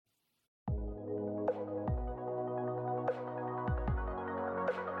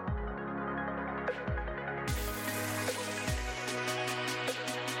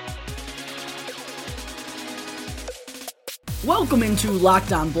Welcome into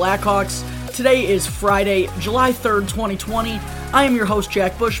Locked On Blackhawks. Today is Friday, July 3rd, 2020. I am your host,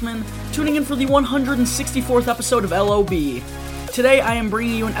 Jack Bushman, tuning in for the 164th episode of LOB. Today I am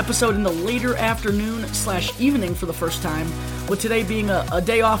bringing you an episode in the later afternoon/evening for the first time, with today being a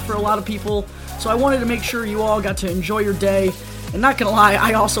day off for a lot of people, so I wanted to make sure you all got to enjoy your day. And not gonna lie,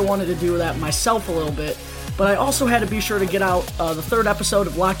 I also wanted to do that myself a little bit, but I also had to be sure to get out the third episode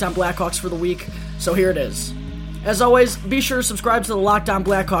of Locked On Blackhawks for the week, so here it is. As always, be sure to subscribe to the Locked On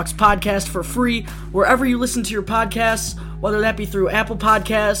Blackhawks podcast for free wherever you listen to your podcasts, whether that be through Apple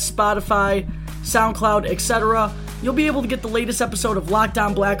Podcasts, Spotify, SoundCloud, etc. You'll be able to get the latest episode of Locked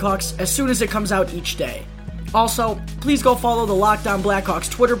On Blackhawks as soon as it comes out each day. Also, please go follow the Locked On Blackhawks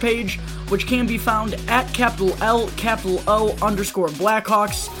Twitter page, which can be found at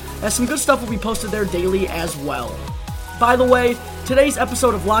 _Blackhawks, as some good stuff will be posted there daily as well. By the way, today's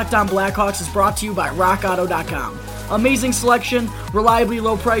episode of Locked On Blackhawks is brought to you by RockAuto.com. Amazing selection, reliably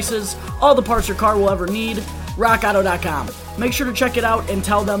low prices, all the parts your car will ever need. RockAuto.com. Make sure to check it out and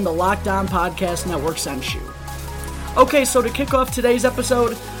tell them the Locked On Podcast Network sent you. Okay, so to kick off today's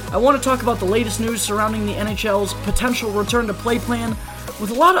episode, I want to talk about the latest news surrounding the NHL's potential return to play plan,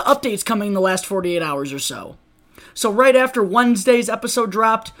 with a lot of updates coming in the last 48 hours or so. So right after Wednesday's episode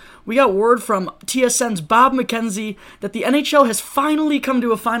dropped, we got word from TSN's Bob McKenzie that the NHL has finally come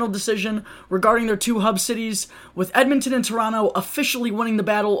to a final decision regarding their two hub cities, with Edmonton and Toronto officially winning the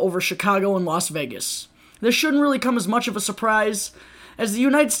battle over Chicago and Las Vegas. This shouldn't really come as much of a surprise, as the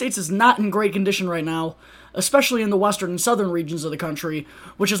United States is not in great condition right now, especially in the western and southern regions of the country,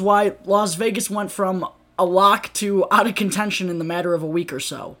 which is why Las Vegas went from a lock to out of contention in the matter of a week or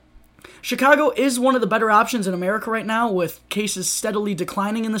so. Chicago is one of the better options in America right now, with cases steadily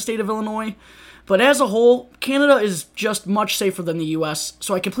declining in the state of Illinois, but as a whole, Canada is just much safer than the US,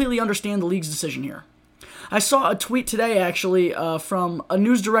 so I completely understand the league's decision here. I saw a tweet today, actually, from a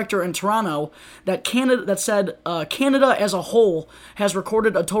news director in Toronto that said Canada as a whole has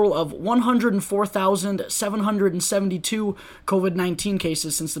recorded a total of 104,772 COVID-19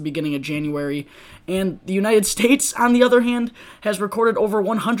 cases since the beginning of January, and the United States, on the other hand, has recorded over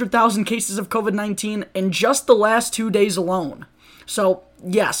 100,000 cases of COVID-19 in just the last 2 days alone. So,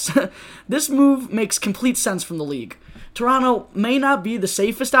 yes, this move makes complete sense from the league. Toronto may not be the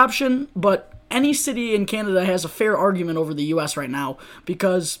safest option, but any city in Canada has a fair argument over the US right now,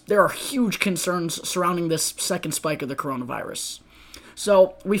 because there are huge concerns surrounding this second spike of the coronavirus.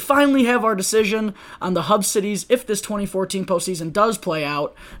 So we finally have our decision on the hub cities if this 2014 postseason does play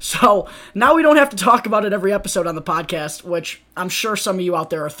out. So now we don't have to talk about it every episode on the podcast, which I'm sure some of you out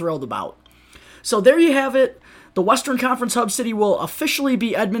there are thrilled about. So there you have it. The Western Conference hub city will officially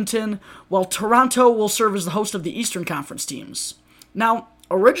be Edmonton, while Toronto will serve as the host of the Eastern Conference teams. Now,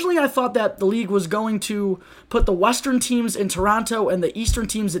 originally, I thought that the league was going to put the Western teams in Toronto and the Eastern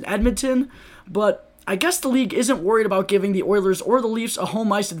teams in Edmonton, but I guess the league isn't worried about giving the Oilers or the Leafs a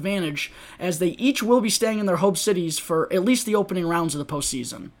home ice advantage, as they each will be staying in their home cities for at least the opening rounds of the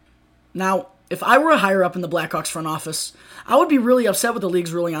postseason. Now, if I were a higher up in the Blackhawks front office, I would be really upset with the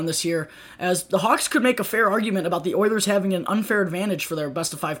league's ruling on this year, as the Hawks could make a fair argument about the Oilers having an unfair advantage for their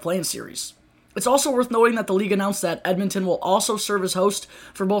best-of-5 play-in series. It's also worth noting that the league announced that Edmonton will also serve as host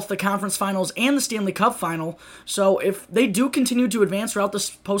for both the conference finals and the Stanley Cup final, so if they do continue to advance throughout this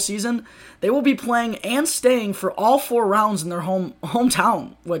postseason, they will be playing and staying for all 4 rounds in their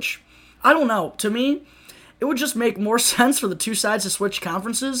hometown, which, I don't know, to me, it would just make more sense for the two sides to switch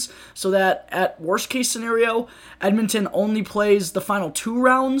conferences, so that, at worst case scenario, Edmonton only plays the final 2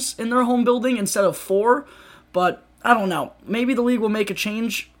 rounds in their home building instead of 4, but I don't know, maybe the league will make a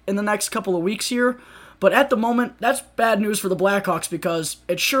change in the next couple of weeks here, but at the moment, that's bad news for the Blackhawks, because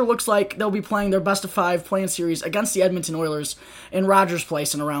it sure looks like they'll be playing their best-of-5 play-in series against the Edmonton Oilers in Rogers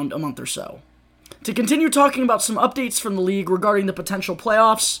Place in around a month or so. To continue talking about some updates from the league regarding the potential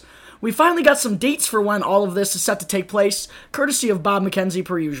playoffs, we finally got some dates for when all of this is set to take place, courtesy of Bob McKenzie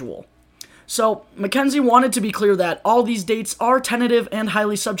per usual. So, McKenzie wanted to be clear that all these dates are tentative and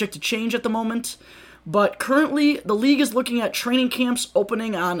highly subject to change at the moment, but currently, the league is looking at training camps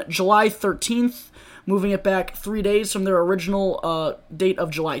opening on July 13th, moving it back 3 days from their original date of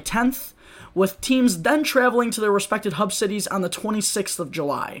July 10th, with teams then traveling to their respective hub cities on the 26th of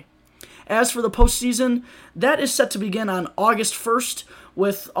July. As for the postseason, that is set to begin on August 1st,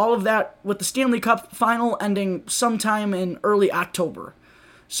 with all of that, with the Stanley Cup final ending sometime in early October.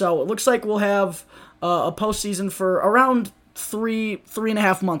 So it looks like we'll have a postseason for around three and a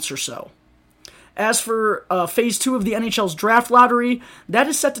half months or so. As for Phase 2 of the NHL's draft lottery, that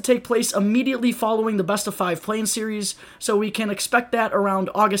is set to take place immediately following the best-of-5 play-in series, so we can expect that around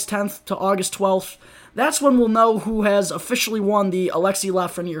August 10th to August 12th. That's when we'll know who has officially won the Alexis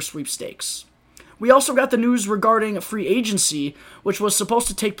Lafreniere sweepstakes. We also got the news regarding free agency, which was supposed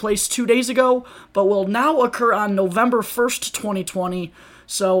to take place 2 days ago, but will now occur on November 1st, 2020,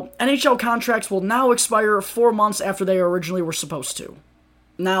 so NHL contracts will now expire 4 months after they originally were supposed to.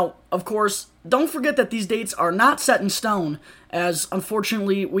 Now, of course, don't forget that these dates are not set in stone, as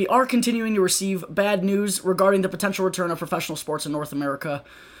unfortunately we are continuing to receive bad news regarding the potential return of professional sports in North America.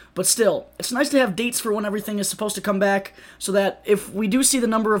 But still, it's nice to have dates for when everything is supposed to come back, so that if we do see the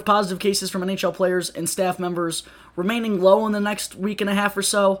number of positive cases from NHL players and staff members remaining low in the next week and a half or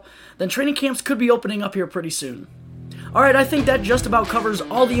so, then training camps could be opening up here pretty soon. Alright, I think that just about covers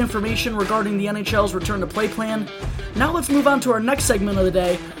all the information regarding the NHL's return to play plan. Now let's move on to our next segment of the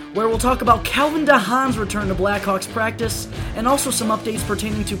day, where we'll talk about Calvin DeHaan's return to Blackhawks practice, and also some updates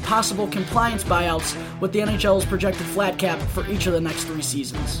pertaining to possible compliance buyouts with the NHL's projected flat cap for each of the next 3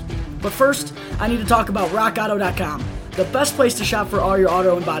 seasons. But first, I need to talk about RockAuto.com, the best place to shop for all your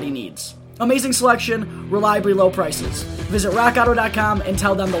auto and body needs. Amazing selection, reliably low prices. Visit RockAuto.com and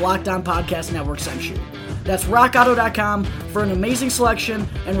tell them the Locked On Podcast Network sent you. That's RockAuto.com for an amazing selection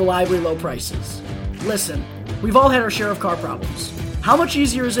and reliably low prices. Listen, we've all had our share of car problems. How much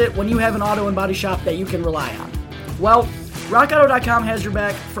easier is it when you have an auto and body shop that you can rely on? Well, RockAuto.com has your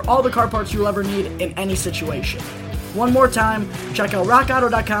back for all the car parts you'll ever need in any situation. One more time, check out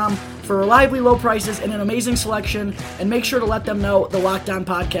RockAuto.com for reliably low prices and an amazing selection, and make sure to let them know the Locked On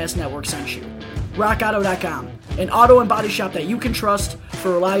Podcast Network sent you. RockAuto.com, an auto and body shop that you can trust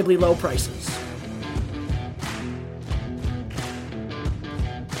for reliably low prices.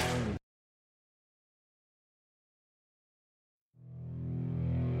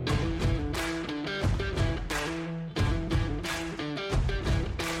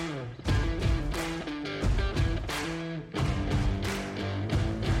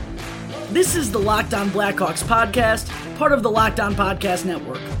 This is the Locked On Blackhawks podcast, part of the Locked On Podcast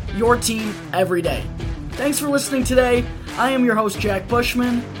Network, your team every day. Thanks for listening today. I am your host, Jack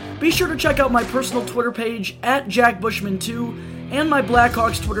Bushman. Be sure to check out my personal Twitter page, @JackBushman2, and my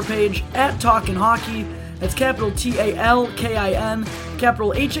Blackhawks Twitter page, @TalkinHockey. That's capital TALKIN,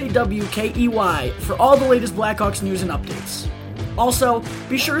 capital HAWKEY, for all the latest Blackhawks news and updates. Also,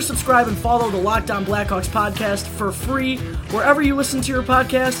 be sure to subscribe and follow the Locked On Blackhawks podcast for free wherever you listen to your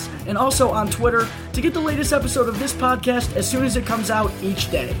podcasts, and also on Twitter to get the latest episode of this podcast as soon as it comes out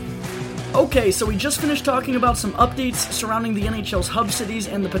each day. Okay, so we just finished talking about some updates surrounding the NHL's hub cities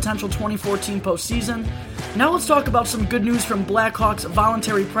and the potential 2014 postseason. Now let's talk about some good news from Blackhawks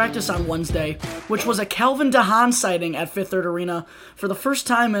voluntary practice on Wednesday, which was a Calvin DeHaan sighting at Fifth Third Arena for the first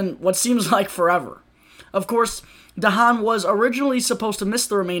time in what seems like forever. Of course, DeHaan was originally supposed to miss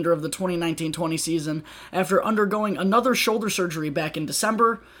the remainder of the 2019-20 season after undergoing another shoulder surgery back in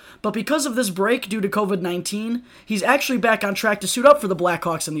December, but because of this break due to COVID-19, he's actually back on track to suit up for the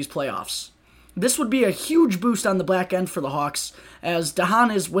Blackhawks in these playoffs. This would be a huge boost on the back end for the Hawks, as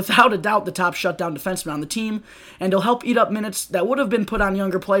DeHaan is without a doubt the top shutdown defenseman on the team, and he'll help eat up minutes that would have been put on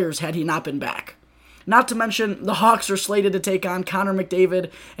younger players had he not been back. Not to mention, the Hawks are slated to take on Connor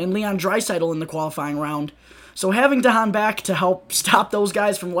McDavid and Leon Draisaitl in the qualifying round, so having DeHaan back to help stop those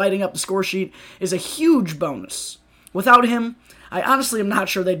guys from lighting up the score sheet is a huge bonus. Without him, I honestly am not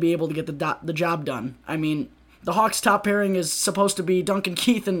sure they'd be able to get the job done. I mean, the Hawks' top pairing is supposed to be Duncan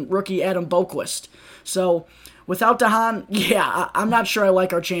Keith and rookie Adam Boqvist. So, without DeHaan, I'm not sure I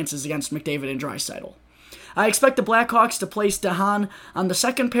like our chances against McDavid and Draisaitl. I expect the Blackhawks to place DeHaan on the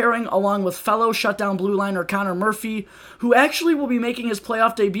second pairing along with fellow shutdown blue liner Connor Murphy, who actually will be making his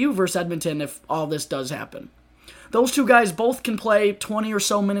playoff debut versus Edmonton if all this does happen. Those two guys both can play 20 or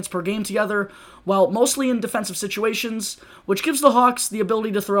so minutes per game together, while mostly in defensive situations, which gives the Hawks the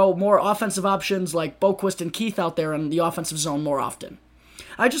ability to throw more offensive options like Boqvist and Keith out there in the offensive zone more often.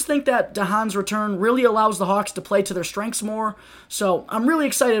 I just think that DeHaan's return really allows the Hawks to play to their strengths more, so I'm really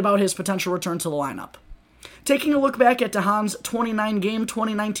excited about his potential return to the lineup. Taking a look back at DeHaan's 29-game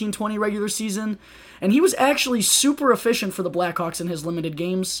 2019-20 regular season, and he was actually super efficient for the Blackhawks in his limited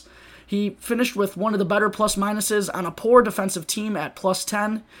games. He finished with one of the better plus-minuses on a poor defensive team at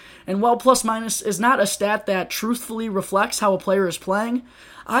 +10, and while plus-minus is not a stat that truthfully reflects how a player is playing,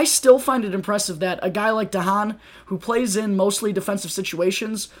 I still find it impressive that a guy like DeHaan, who plays in mostly defensive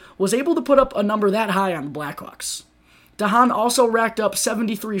situations, was able to put up a number that high on the Blackhawks. DeHaan also racked up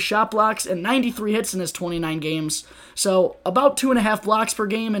 73 shot blocks and 93 hits in his 29 games, so about 2.5 blocks per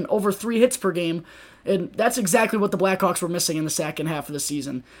game and over 3 hits per game, and that's exactly what the Blackhawks were missing in the second half of the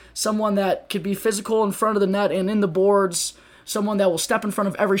season. Someone that could be physical in front of the net and in the boards, someone that will step in front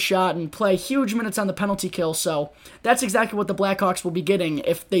of every shot and play huge minutes on the penalty kill, so that's exactly what the Blackhawks will be getting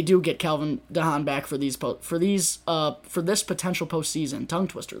if they do get Calvin DeHaan back for this potential postseason. Tongue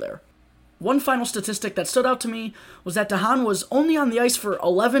twister there. One final statistic that stood out to me was that DeHaan was only on the ice for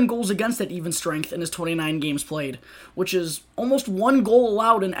 11 goals against at even strength in his 29 games played, which is almost 1 goal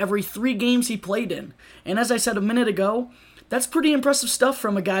allowed in every 3 games he played in. And as I said a minute ago, that's pretty impressive stuff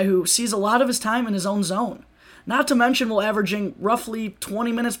from a guy who sees a lot of his time in his own zone. Not to mention while averaging roughly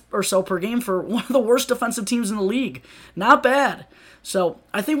 20 minutes or so per game for one of the worst defensive teams in the league. Not bad. So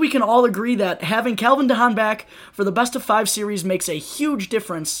I think we can all agree that having Calvin DeHaan back for the best-of-5 series makes a huge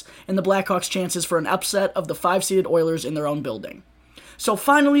difference in the Blackhawks' chances for an upset of the 5-seeded Oilers in their own building. So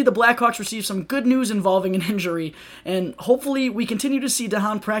finally, the Blackhawks receive some good news involving an injury, and hopefully we continue to see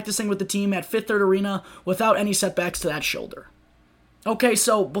DeHaan practicing with the team at Fifth Third Arena without any setbacks to that shoulder. Okay,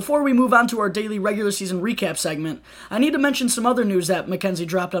 so before we move on to our daily regular season recap segment, I need to mention some other news that Mackenzie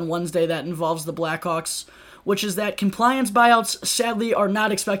dropped on Wednesday that involves the Blackhawks, which is that compliance buyouts sadly are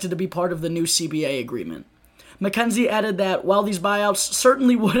not expected to be part of the new CBA agreement. Mackenzie added that while these buyouts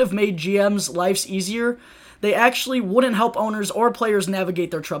certainly would have made GMs' lives easier, they actually wouldn't help owners or players navigate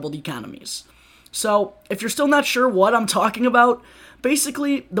their troubled economies. So, if you're still not sure what I'm talking about,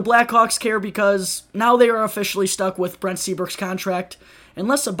 basically, the Blackhawks care because now they are officially stuck with Brent Seabrook's contract,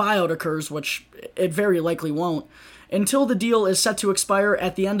 unless a buyout occurs, which it very likely won't, until the deal is set to expire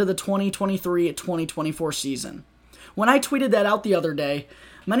at the end of the 2023-2024 season. When I tweeted that out the other day,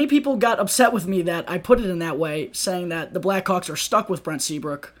 many people got upset with me that I put it in that way, saying that the Blackhawks are stuck with Brent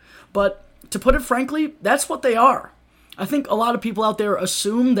Seabrook, but to put it frankly, that's what they are. I think a lot of people out there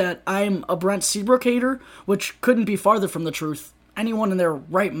assume that I'm a Brent Seabrook hater, which couldn't be farther from the truth. Anyone in their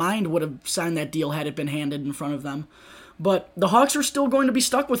right mind would have signed that deal had it been handed in front of them. But the Hawks are still going to be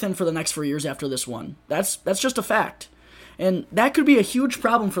stuck with him for the next 4 years after this one. That's just a fact. And that could be a huge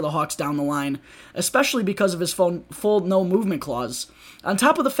problem for the Hawks down the line, especially because of his full no movement clause. On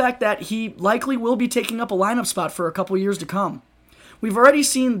top of the fact that he likely will be taking up a lineup spot for a couple years to come. We've already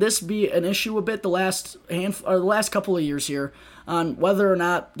seen this be an issue a bit the last couple of years here on whether or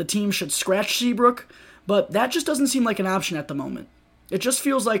not the team should scratch Seabrook, but that just doesn't seem like an option at the moment. It just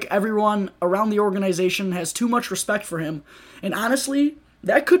feels like everyone around the organization has too much respect for him, and honestly,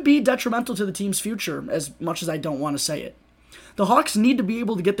 that could be detrimental to the team's future, as much as I don't want to say it. The Hawks need to be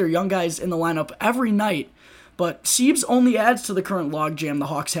able to get their young guys in the lineup every night, but Seabs only adds to the current logjam the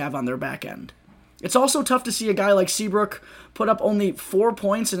Hawks have on their back end. It's also tough to see a guy like Seabrook put up only 4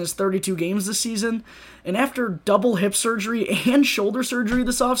 points in his 32 games this season, and after double hip surgery and shoulder surgery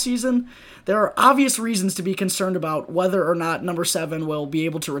this offseason, there are obvious reasons to be concerned about whether or not number 7 will be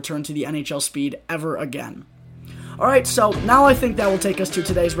able to return to the NHL speed ever again. Alright, so now I think that will take us to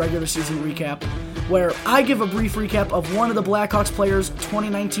today's regular season recap, where I give a brief recap of one of the Blackhawks players'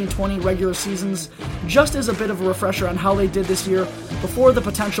 2019-20 regular seasons, just as a bit of a refresher on how they did this year before the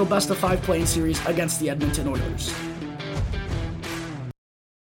potential best-of-5 playing series against the Edmonton Oilers.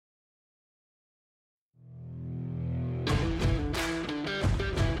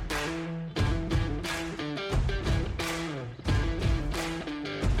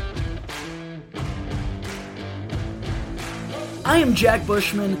 I am Jack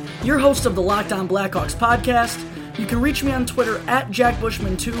Bushman, your host of the Locked On Blackhawks podcast. You can reach me on Twitter at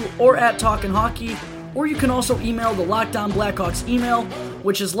JackBushman2 or at Talkin' Hockey, or you can also email the Locked On Blackhawks email,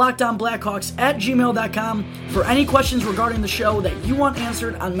 which is lockedonblackhawks@gmail.com for any questions regarding the show that you want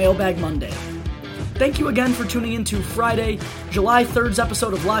answered on Mailbag Monday. Thank you again for tuning in to Friday, July 3rd's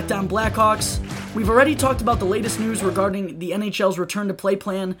episode of Locked On Blackhawks. We've already talked about the latest news regarding the NHL's return to play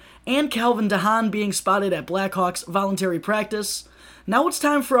plan and Calvin DeHaan being spotted at Blackhawks voluntary practice. Now it's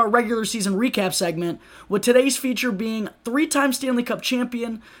time for our regular season recap segment, with today's feature being 3-time Stanley Cup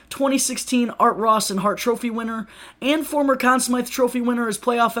champion, 2016 Art Ross and Hart Trophy winner, and former Conn Smythe Trophy winner as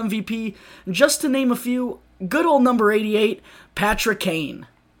playoff MVP, just to name a few, good old number 88, Patrick Kane.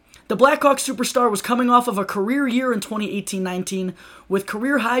 The Blackhawks superstar was coming off of a career year in 2018-19 with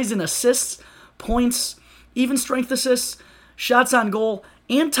career highs in assists, points, even strength assists, shots on goal,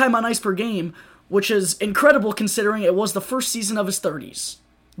 and time on ice per game, which is incredible considering it was the first season of his 30s.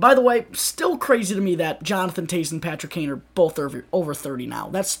 By the way, still crazy to me that Jonathan Toews and Patrick Kane are both over 30 now.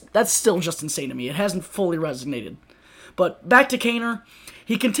 That's still just insane to me. It hasn't fully resonated. But back to Kaner.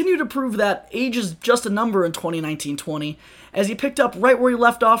 He continued to prove that age is just a number in 2019-20, as he picked up right where he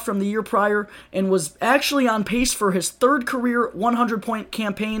left off from the year prior and was actually on pace for his third career 100-point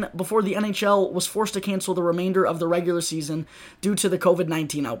campaign before the NHL was forced to cancel the remainder of the regular season due to the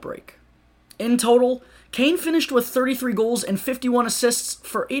COVID-19 outbreak. In total, Kane finished with 33 goals and 51 assists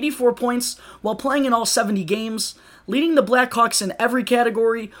for 84 points while playing in all 70 games, leading the Blackhawks in every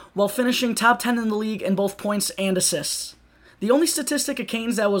category while finishing top 10 in the league in both points and assists. The only statistic of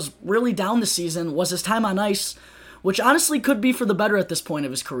Kane's that was really down this season was his time on ice, which honestly could be for the better at this point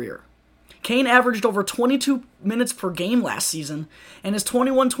of his career. Kane averaged over 22 minutes per game last season, and his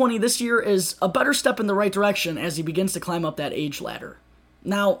 21-20 this year is a better step in the right direction as he begins to climb up that age ladder.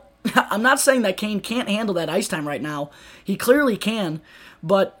 Now, I'm not saying that Kane can't handle that ice time right now. He clearly can,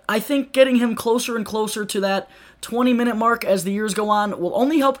 but I think getting him closer and closer to that 20-minute mark as the years go on will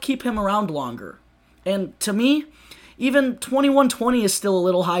only help keep him around longer. And to me, even 21-20 is still a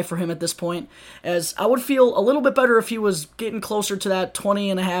little high for him at this point, as I would feel a little bit better if he was getting closer to that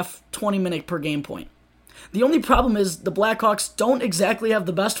 20-minute per game point. The only problem is the Blackhawks don't exactly have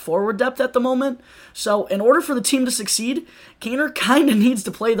the best forward depth at the moment, so in order for the team to succeed, Kaner kind of needs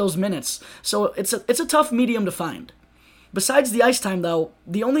to play those minutes, so it's a tough medium to find. Besides the ice time, though,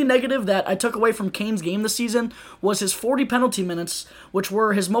 the only negative that I took away from Kane's game this season was his 40 penalty minutes, which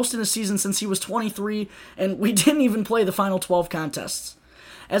were his most in a season since he was 23, and we didn't even play the final 12 contests.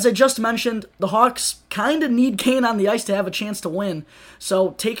 As I just mentioned, the Hawks kind of need Kane on the ice to have a chance to win,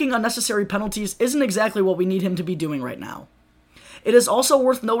 so taking unnecessary penalties isn't exactly what we need him to be doing right now. It is also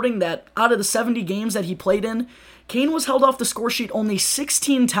worth noting that out of the 70 games that he played in, Kane was held off the score sheet only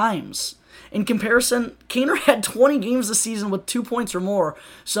 16 times. In comparison, Kaner had 20 games this season with 2 points or more,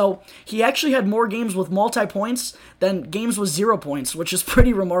 so he actually had more games with multi-points than games with 0 points, which is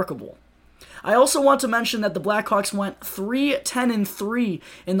pretty remarkable. I also want to mention that the Blackhawks went 3-10-3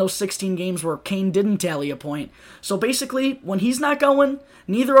 in those 16 games where Kane didn't tally a point. So basically, when he's not going,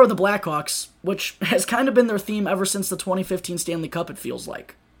 neither are the Blackhawks, which has kind of been their theme ever since the 2015 Stanley Cup, it feels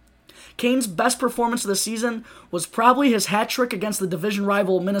like. Kane's best performance of the season was probably his hat trick against the division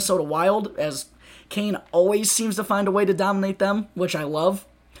rival Minnesota Wild, as Kane always seems to find a way to dominate them, which I love.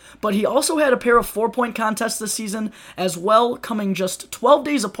 But he also had a pair of 4-point contests this season as well, coming just 12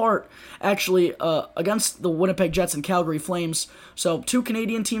 days apart, actually, against the Winnipeg Jets and Calgary Flames. So 2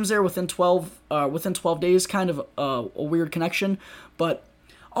 Canadian teams there within 12 days, kind of a weird connection. But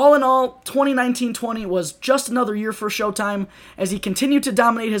all in all, 2019-20 was just another year for Showtime as he continued to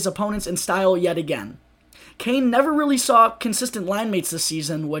dominate his opponents in style yet again. Kane never really saw consistent line mates this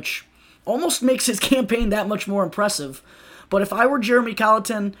season, which almost makes his campaign that much more impressive. But if I were Jeremy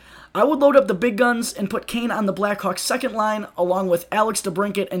Colleton, I would load up the big guns and put Kane on the Blackhawks' second line along with Alex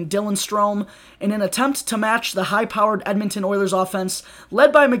DeBrincat and Dylan Strome in an attempt to match the high-powered Edmonton Oilers offense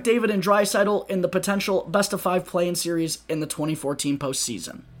led by McDavid and Draisaitl in the potential best-of-5 play-in series in the 2014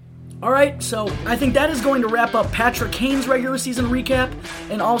 postseason. Alright, so I think that is going to wrap up Patrick Kane's regular season recap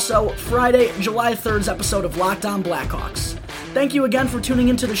and also Friday, July 3rd's episode of Locked On Blackhawks. Thank you again for tuning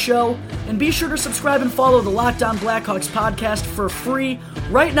into the show, and be sure to subscribe and follow the Locked On Blackhawks podcast for free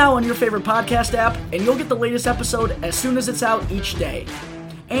right now on your favorite podcast app, and you'll get the latest episode as soon as it's out each day.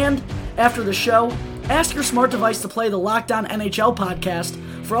 And after the show, ask your smart device to play the Locked On NHL podcast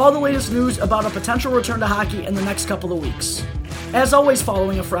for all the latest news about a potential return to hockey in the next couple of weeks. As always,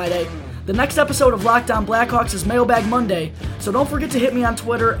 following a Friday, the next episode of Locked On Blackhawks is Mailbag Monday, so don't forget to hit me on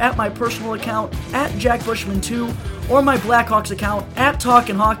Twitter at my personal account at JackBushman2 or my Blackhawks account at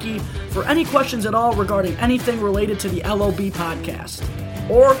Talkin' Hockey for any questions at all regarding anything related to the LOB podcast.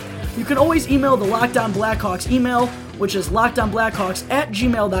 Or you can always email the Locked On Blackhawks email, which is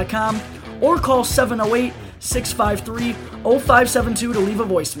lockedonblackhawks@gmail.com, or call 708-653-0572 to leave a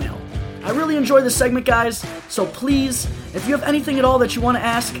voicemail. I really enjoy this segment, guys, so please, if you have anything at all that you want to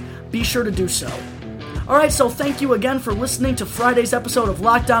ask, be sure to do so. Alright, so thank you again for listening to Friday's episode of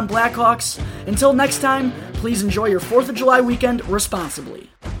Locked On Blackhawks. Until next time, please enjoy your 4th of July weekend responsibly.